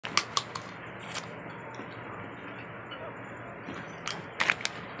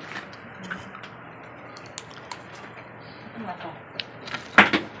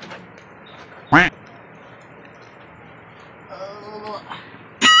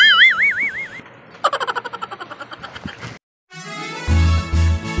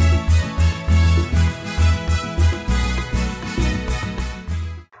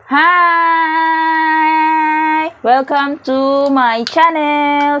Hi! Welcome to my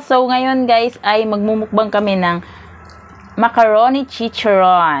channel! So, ngayon guys ay magmumukbang kami ng macaroni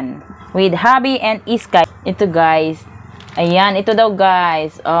chicharon with hubby and iskay. Ito guys. Ayan, ito daw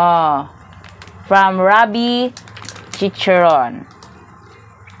guys. Oh. From Rabbi Chicharon.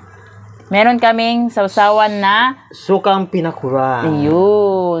 Meron kaming sausawan na sukang pinakurat.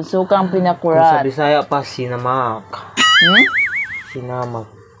 Ayun, sukang pinakurat. Kung sa Bisaya pa, sinamak.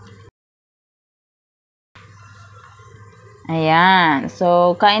 Sinamak. Ayan.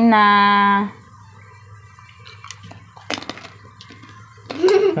 So, kain na.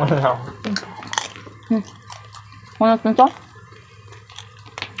 Wala. Ano ito?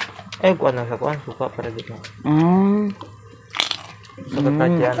 Kuha na sa kuha. Suka para dito. Suka pa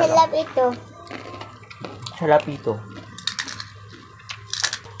dyan. Salap ito. Salap ito.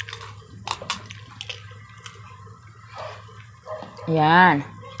 Ayan.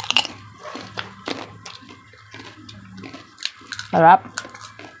 Sarap.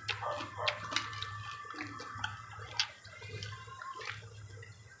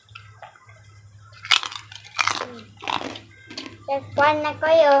 Kuha na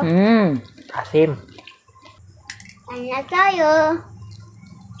kayo. Asim. Kuha na kayo.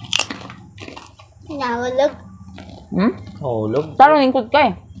 Nahulog. Hulog. Tarong lingkod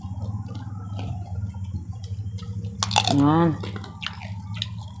ka eh. Ayan.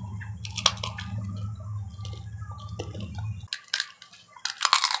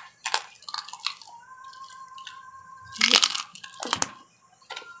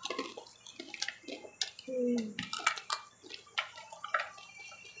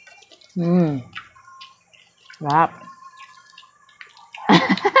 Sarap.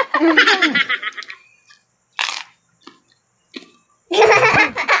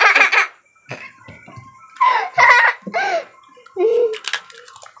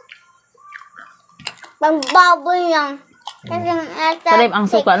 Pagbaboy lang. Kasi Sarap ang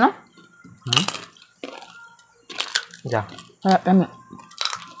suka, no? Diyan. Sarap kami.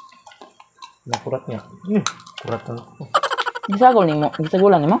 Nakurat niya. Kurat na. Gisagol ni mo.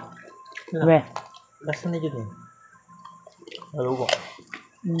 Gisagulan ni mo? Be. Lasa na dyan eh. Nalugo.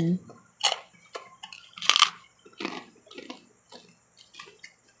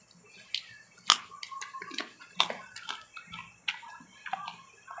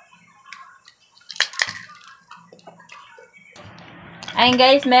 Ayun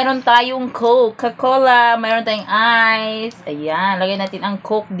guys, meron tayong Coca-Cola, meron tayong ice. Ayan, lagay natin ang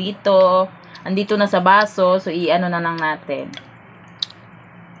Coke dito. Andito na sa baso, so i-ano na lang natin.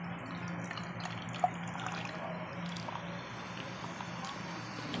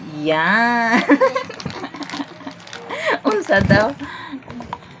 Yan. Unsa daw?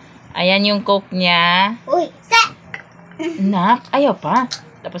 Ayan yung Coke niya. Uy, sa! Nak, ayaw pa.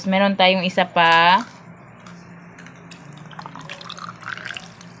 Tapos meron tayong isa pa.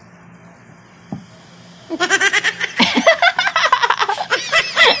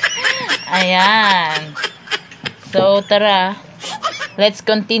 Ayan. So, tara. Let's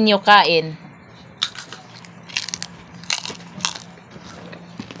continue kain.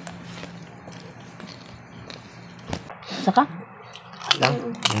 Saka?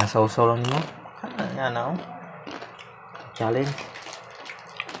 Lang. Nasawsaw lang niyo. Yan ako. Challenge.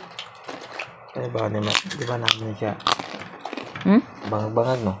 Di ba namin siya?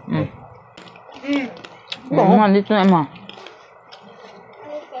 Bangag-bangag, no? Oo, dito na mo.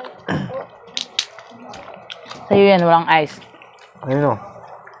 Sa'yo yan, walang ice. Ano?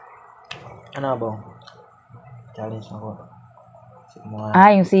 Ano ba? Challenge ako.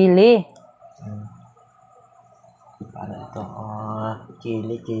 Yung sili. Para ito.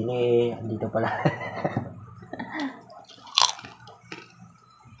 Chili. Andito pala.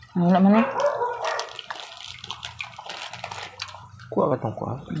 Wala man eh. Kuha ka itong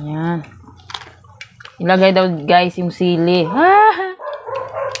kuha. Ayan. Ilagay daw guys yung sili.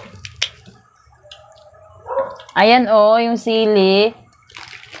 Ayan yung sili.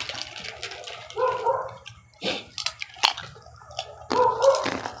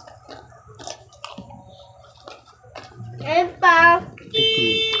 Epa.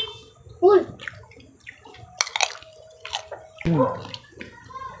 Uy.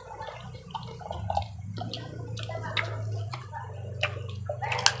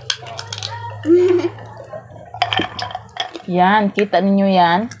 Yan, kita ninyo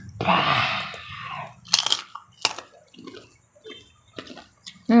yan.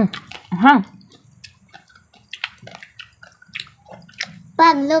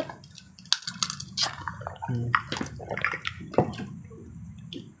 Look.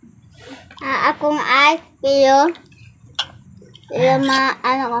 Akong ice kayo. Yung mga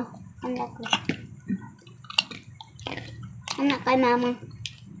ano ko. Anak ko. Anak kay mama.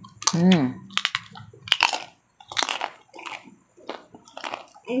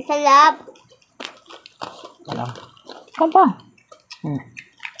 Ang sarap. Alam. Papa.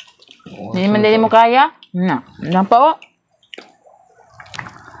 Hindi man din mo kaya? Yan pa o.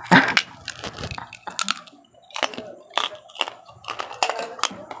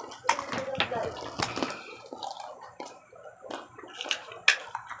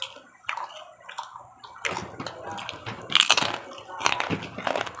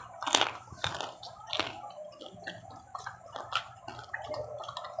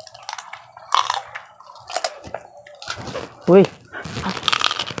 Uy.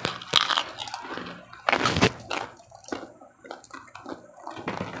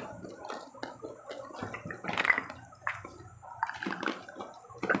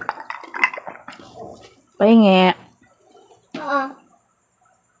 Pahingi. Oo.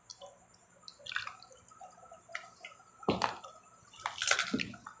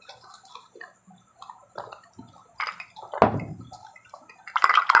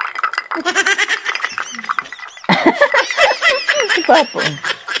 Papo.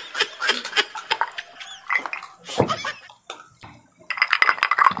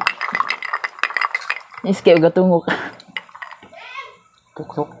 Iske uga tungok.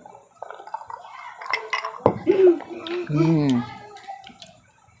 Tuk-tuk.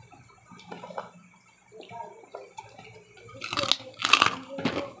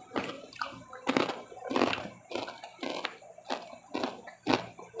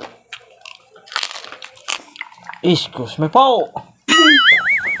 Excuse me po.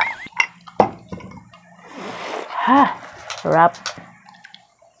 Ha, sarap.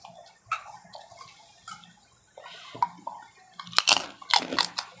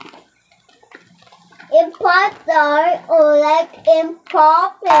 Imposter or like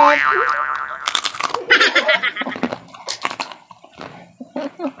improper.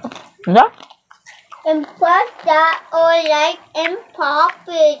 Ano? Imposter or like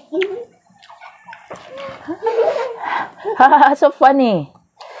improper. Haha, so funny.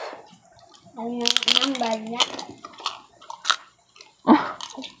 Ano ang banyak?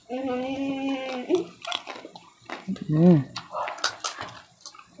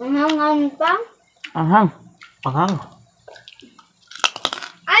 Ang pa? Ahang. Panghang.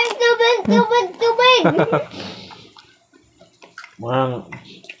 Ay, tubig! Mga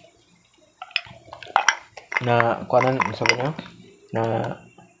na kuanan sabi niya na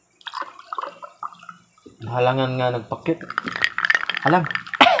halangan nga nagpakit. Halang.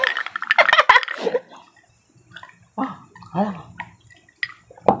 Halang.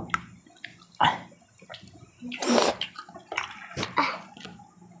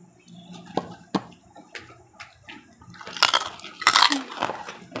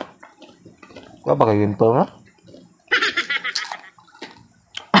 Kau pakai gimpel mah?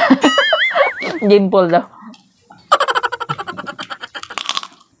 Gimpol daw.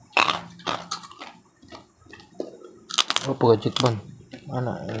 Oh, pakai jikban.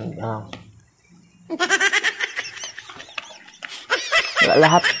 Anak Wala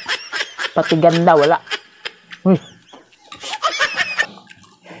lahat. Pati ganda, wala. Uy.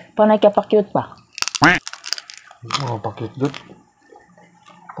 Panay ka pa cute pa. Oh, pakit good.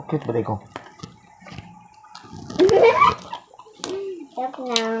 Pakit ba ko? Sarap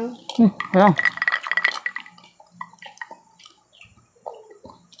na. Ano?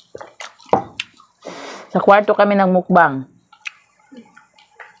 Sa kwarto kami ng mukbang.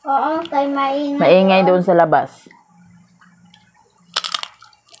 Oo, kay maingay. Maingay doon sa labas.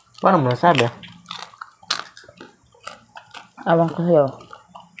 Paano mo nasabi? Awan ko sa'yo.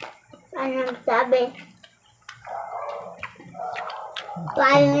 Anong sabi?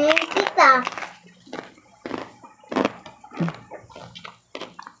 Paano kita?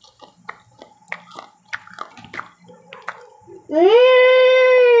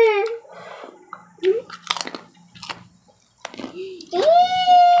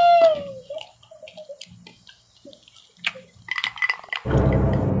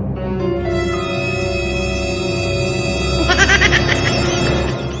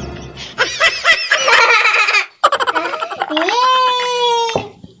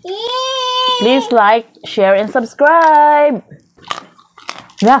 Please like, share, and subscribe.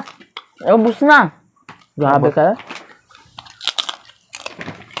 Yeah, ubus na. Grabe ka.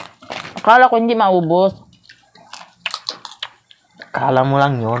 Akala ko hindi maubos. Kala mo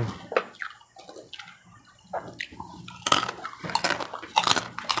lang yun.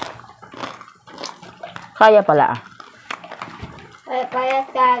 Kaya pala. Kaya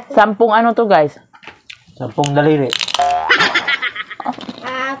ka. 10 ano to guys? 10 daliri.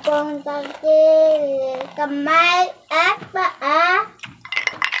 Kung tagil, kamay at paa.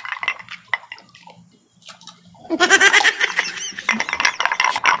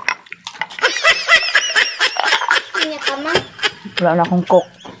 Hindi ka man? Wala na akong cook.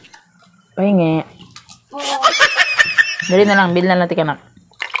 Pahingi. Oo. Dali na lang, bil na lang tikanak.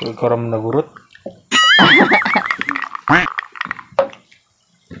 Karam na gurut.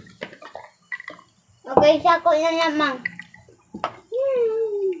 Okay, sa ko na naman.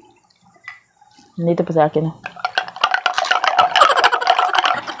 Nandito pa sa akin.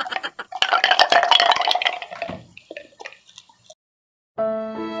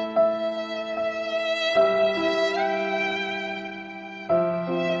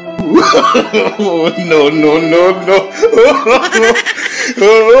 No, no, no, no.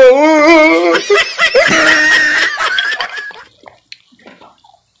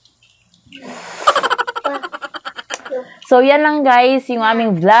 So, yan lang guys, yung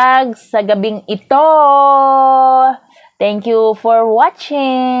aming vlog sa gabing ito. Thank you for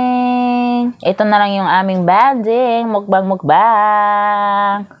watching. Ito na lang yung aming banding. Mukbang.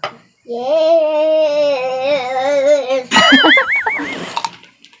 Yes!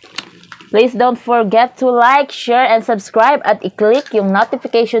 Please don't forget to like, share, and subscribe at i-click yung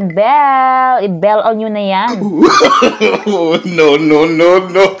notification bell. I-bell on nyo na yan. No, no, no,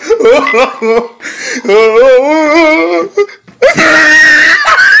 no.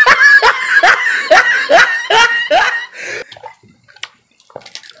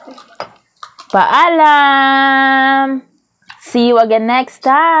 Paalam! See you again next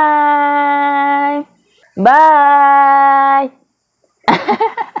time! Bye!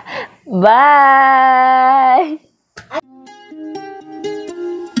 Bye!